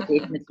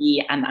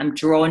definitely I'm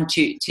drawn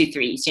to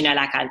 3s, you know,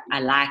 like I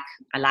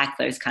like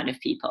those kind of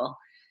people.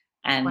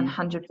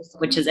 100%.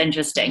 Which is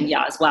interesting,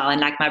 as well. And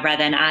like my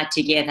brother and I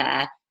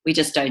together, we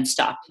just don't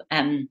stop.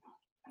 And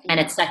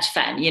it's such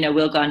fun. You know,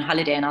 we'll go on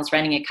holiday, and I was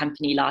running a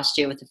company last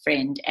year with a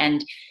friend,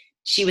 and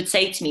she would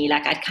say to me,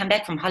 like, I'd come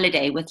back from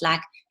holiday with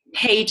like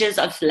pages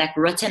of like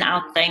written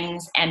out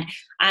things, and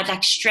I'd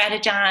like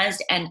strategized,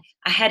 and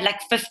I had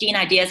like 15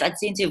 ideas. I'd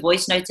send her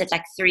voice notes at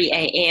like 3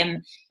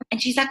 a.m.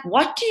 And she's like,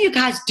 what do you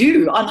guys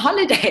do on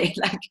holiday?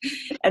 Like,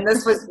 and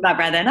this was my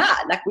brother and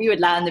I, like we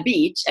would lie on the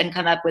beach and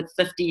come up with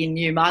 15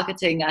 new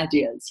marketing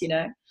ideas, you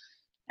know,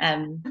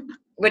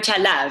 which I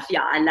love.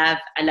 Yeah, I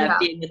love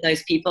being with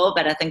those people,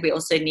 but I think we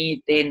also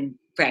need then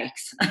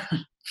breaks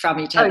from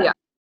each other. Oh, yeah.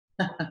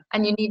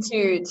 And you need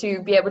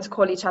to be able to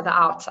call each other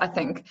out, I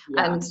think,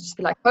 and just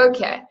be like,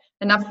 okay,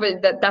 enough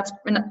with that. That's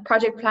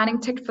project planning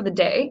ticked for the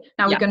day.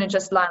 Now we're going to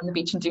just lie on the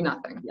beach and do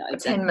nothing for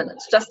 10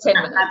 minutes, just 10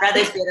 minutes. My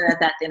brother's better at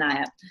that than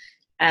I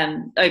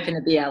am. Open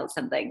a BL or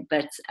something,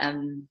 but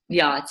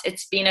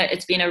it's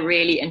been a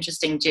really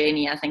interesting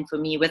journey, I think, for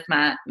me with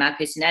my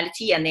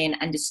personality, and then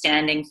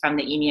understanding from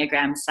the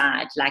Enneagram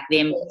side, like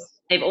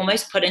they've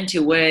almost put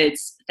into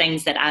words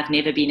things that I've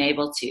never been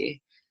able to.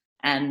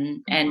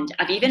 And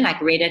I've even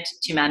like read it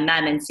to my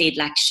mum and said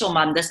like, sure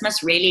mum, this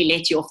must really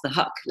let you off the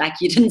hook. Like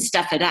you didn't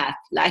stuff it up.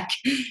 Like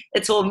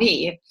it's all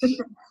me.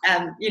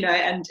 You know,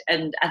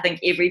 and I think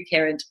every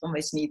parent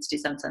almost needs to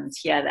sometimes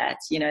hear that,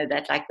 you know,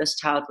 that like this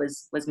child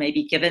was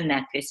maybe given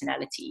that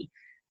personality,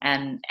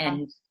 and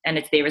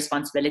it's their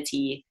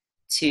responsibility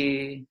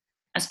to,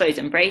 I suppose,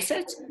 embrace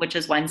it, which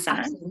is one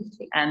side.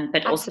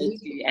 But also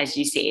to, as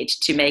you said,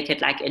 to make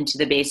it like into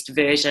the best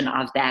version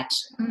of that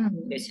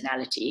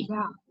personality.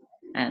 Yeah.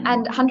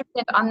 And 100%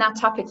 on that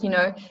topic, you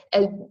know,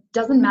 it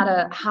doesn't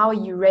matter how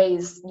you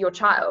raise your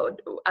child,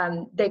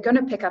 they're going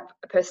to pick up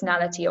a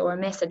personality or a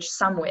message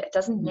somewhere. It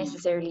doesn't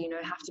necessarily, you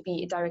know, have to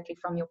be directly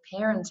from your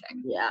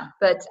parenting. Yeah.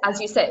 But as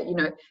you say, you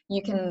know,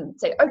 you can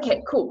say,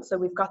 okay, cool. So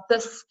we've got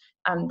this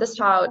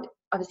child.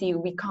 Obviously,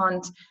 we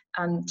can't,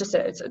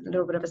 it's a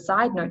little bit of a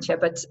side note here,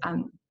 but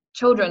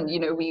children, you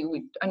know,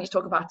 we only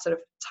talk about sort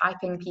of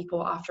typing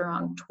people after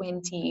around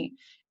 20,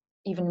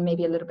 even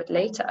maybe a little bit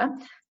later,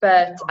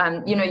 but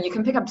you know, you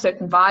can pick up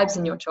certain vibes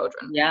in your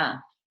children. Yeah.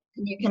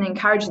 You can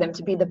encourage them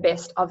to be the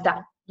best of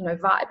that, you know,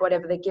 vibe,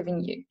 whatever they're giving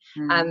you.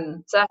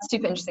 So that's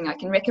super interesting. I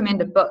can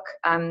recommend a book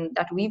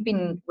that we've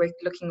been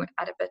looking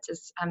at a bit.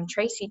 Is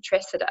Tracy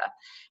Tressida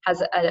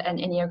has an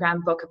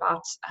Enneagram book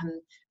about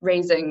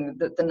raising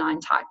the 9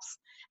 types,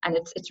 and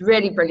it's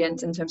really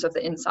brilliant in terms of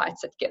the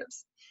insights it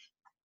gives.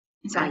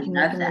 So I I can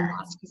love recommend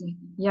that. that.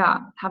 Yeah,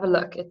 have a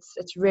look.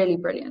 It's really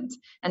brilliant.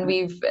 And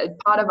we've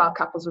part of our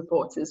couples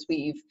reports is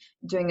we've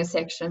doing a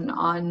section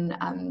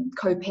on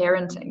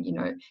co-parenting. You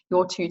know,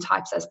 your two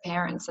types as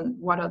parents, and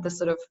what are the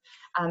sort of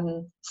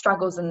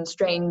struggles and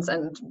strains,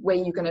 and where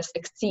you're going to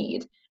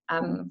succeed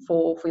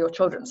for your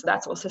children. So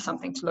that's also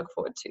something to look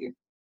forward to.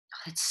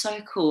 It's so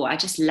cool. I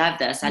just love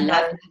this. I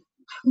love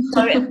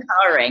so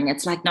empowering.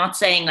 It's like not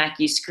saying like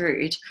you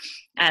screwed.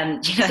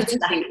 It's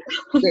like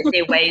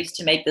there are ways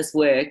to make this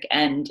work,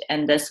 and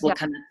this will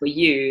come up for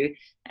you,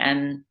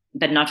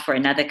 but not for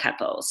another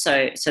couple.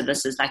 So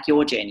this is like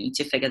your journey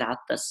to figure out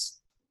this,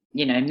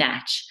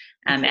 match,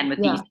 and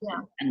with these,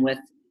 and with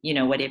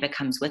whatever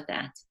comes with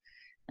that.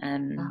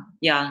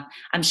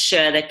 I'm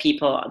sure that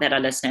people that are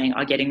listening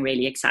are getting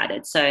really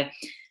excited. So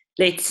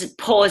let's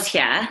pause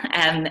here.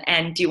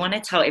 And do you want to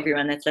tell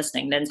everyone that's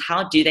listening, Linz,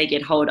 how do they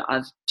get hold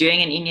of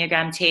doing an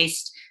Enneagram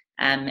test?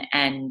 And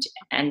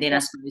then I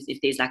suppose if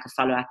there's like a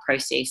follow-up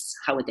process,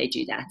 how would they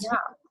do that? Yeah.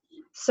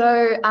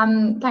 So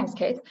thanks,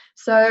 Kate.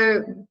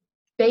 So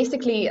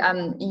basically,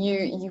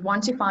 you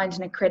want to find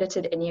an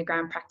accredited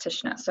Enneagram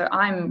practitioner. So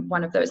I'm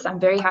one of those. I'm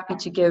very happy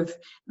to give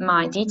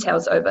my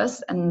details over,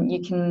 and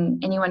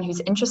anyone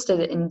who's interested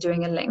in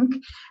doing a link.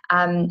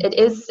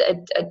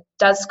 It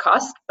does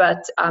cost,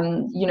 but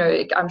I'm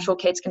sure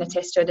Kate's going to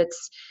attest to it.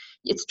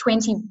 It's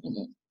 20.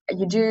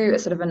 You do a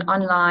sort of an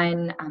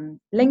online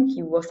link.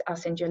 I'll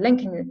send you a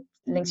link, and it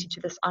links you to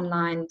this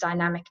online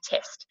dynamic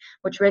test,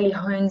 which really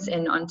hones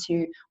in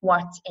onto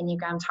what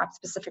Enneagram type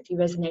specifically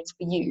resonates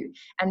for you.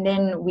 And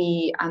then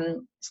we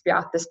spew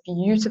out this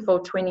beautiful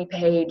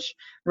 20-page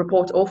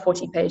report, or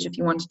 40-page if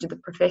you want to do the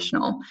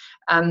professional,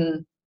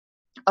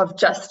 of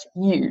just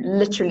you.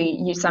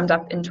 Literally, you summed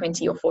up in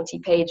 20 or 40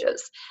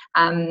 pages.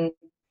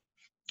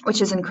 Which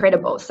is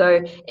incredible.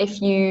 So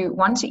if you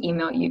want to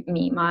email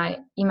me, my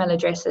email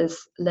address is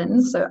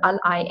Linds, so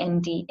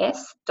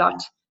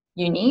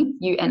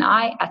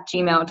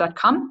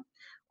linds.uni@gmail.com,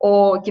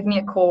 or give me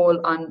a call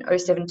on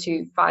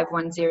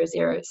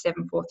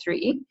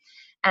 072-5100-743,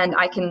 and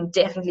I can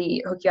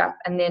definitely hook you up.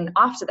 And then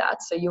after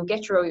that, so you'll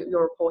get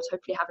your report,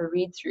 hopefully have a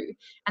read through,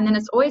 and then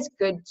it's always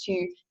good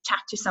to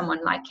chat to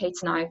someone like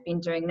Kate and I have been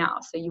doing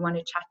now. So you want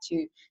to chat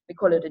to, we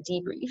call it a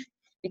debrief,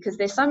 because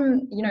there's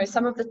some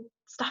of the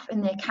stuff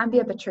in there can be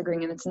a bit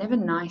triggering, and it's never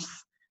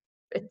nice.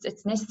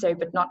 It's necessary,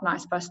 but not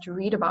nice for us to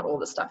read about all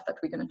the stuff that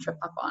we're going to trip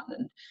up on,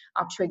 and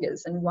our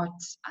triggers, and what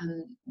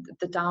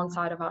the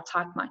downside of our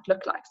type might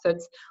look like. So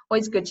it's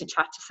always good to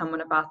chat to someone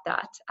about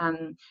that.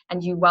 And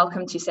you're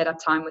welcome to set up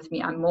time with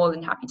me. I'm more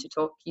than happy to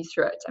talk you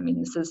through it. I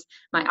mean, this is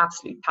my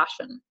absolute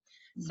passion.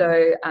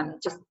 So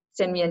just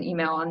send me an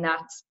email on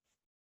that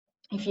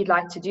if you'd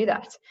like to do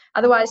that.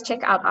 Otherwise,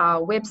 check out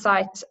our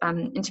website,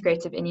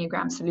 Integrative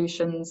Enneagram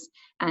Solutions,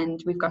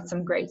 and we've got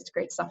some great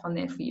stuff on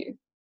there for you.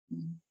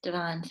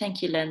 Divine.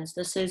 Thank you, Linz.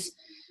 This is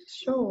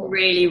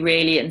really,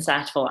 really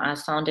insightful. I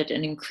found it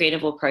an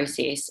incredible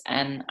process,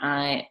 and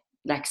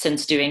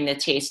since doing the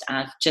test,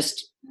 I've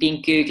just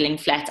been Googling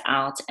flat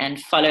out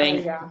and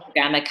following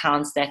Instagram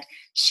accounts that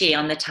share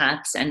on the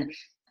types, and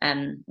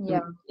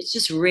it's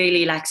just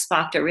really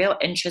sparked a real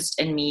interest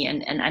in me,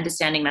 and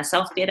understanding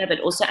myself better, but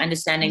also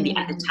understanding the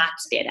other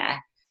types better.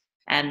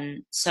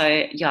 I'm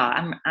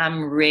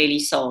really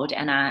sold,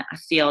 and I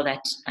feel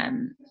that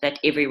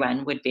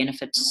everyone would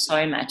benefit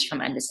so much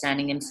from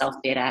understanding themselves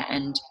better,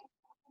 and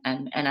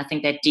I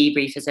think that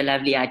debrief is a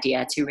lovely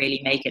idea to really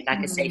make it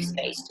like a safe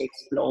space to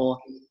explore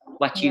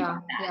what you've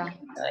done.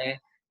 So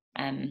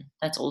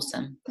that's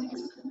awesome.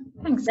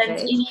 Thanks, Kate.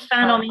 Any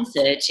final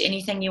message?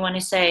 Anything you want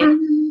to say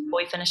before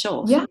we finish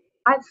off? Yeah,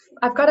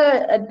 I've got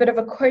a bit of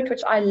a quote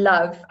which I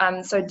love.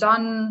 So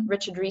Don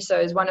Richard Riso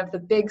is one of the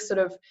big sort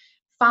of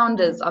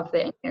founders of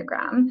the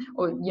Enneagram,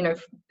 or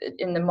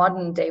in the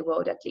modern day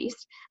world at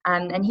least.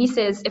 And he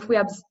says, if we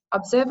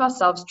observe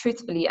ourselves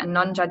truthfully and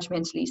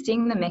non-judgmentally,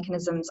 seeing the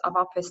mechanisms of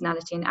our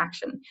personality in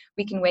action,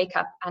 we can wake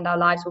up and our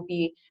lives will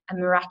be a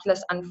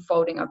miraculous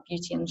unfolding of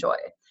beauty and joy.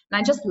 And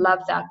I just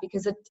love that,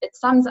 because it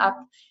sums up,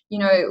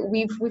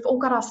 we've all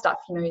got our stuff,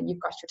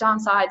 you've got your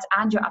downsides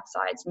and your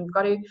upsides, and you've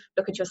got to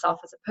look at yourself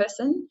as a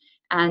person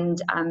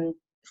and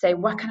say,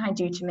 what can I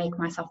do to make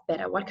myself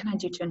better? What can I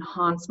do to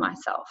enhance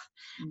myself?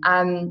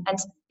 And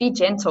be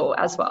gentle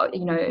as well.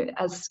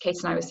 As Kate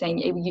and I were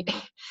saying,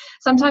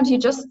 sometimes you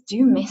just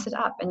do mess it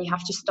up, and you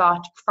have to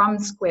start from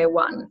square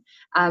one.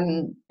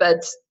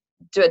 But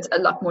do it a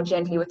lot more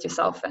gently with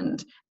yourself,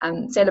 and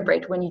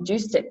celebrate when you do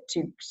step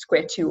to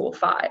square 2 or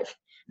 5.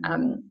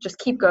 Just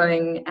keep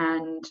going,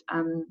 and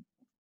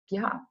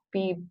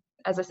be,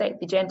 as I say,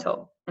 be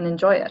gentle and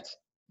enjoy it.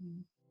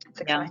 It's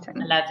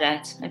exciting. I love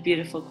that. A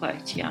beautiful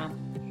quote.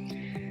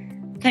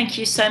 Thank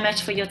you so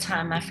much for your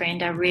time, my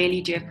friend. I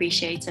really do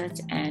appreciate it,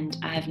 and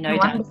I have no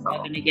doubt you're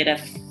going to get a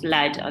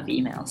flood of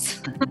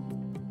emails.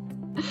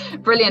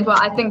 Brilliant. Well,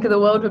 I think the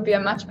world would be a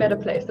much better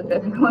place if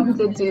everyone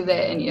did do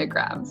their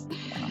Enneagrams.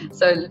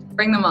 So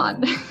bring them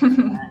on.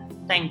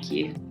 Thank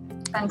you.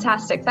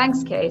 Fantastic.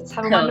 Thanks, Kate.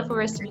 Have a wonderful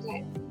rest of your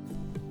day.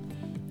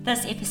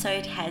 This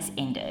episode has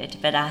ended,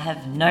 but I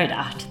have no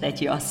doubt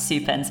that you are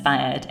super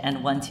inspired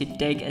and want to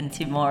dig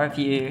into more of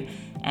you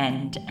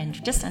and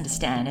just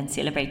understand and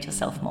celebrate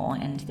yourself more.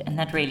 And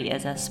that really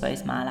is, I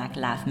suppose, my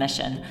life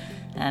mission,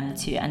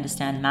 to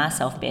understand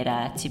myself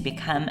better, to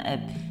become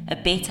a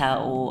better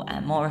or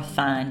a more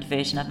refined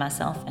version of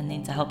myself, and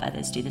then to help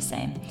others do the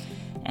same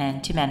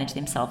and to manage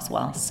themselves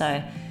well.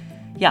 So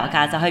yeah,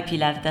 guys, I hope you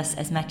loved this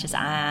as much as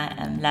I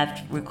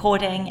loved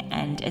recording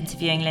and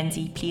interviewing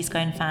Lindsay. Please go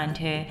and find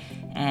her.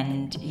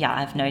 And yeah, I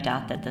have no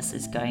doubt that this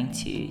is going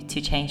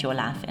to change your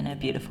life in a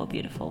beautiful,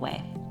 beautiful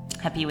way.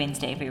 Happy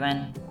Wednesday,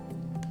 everyone.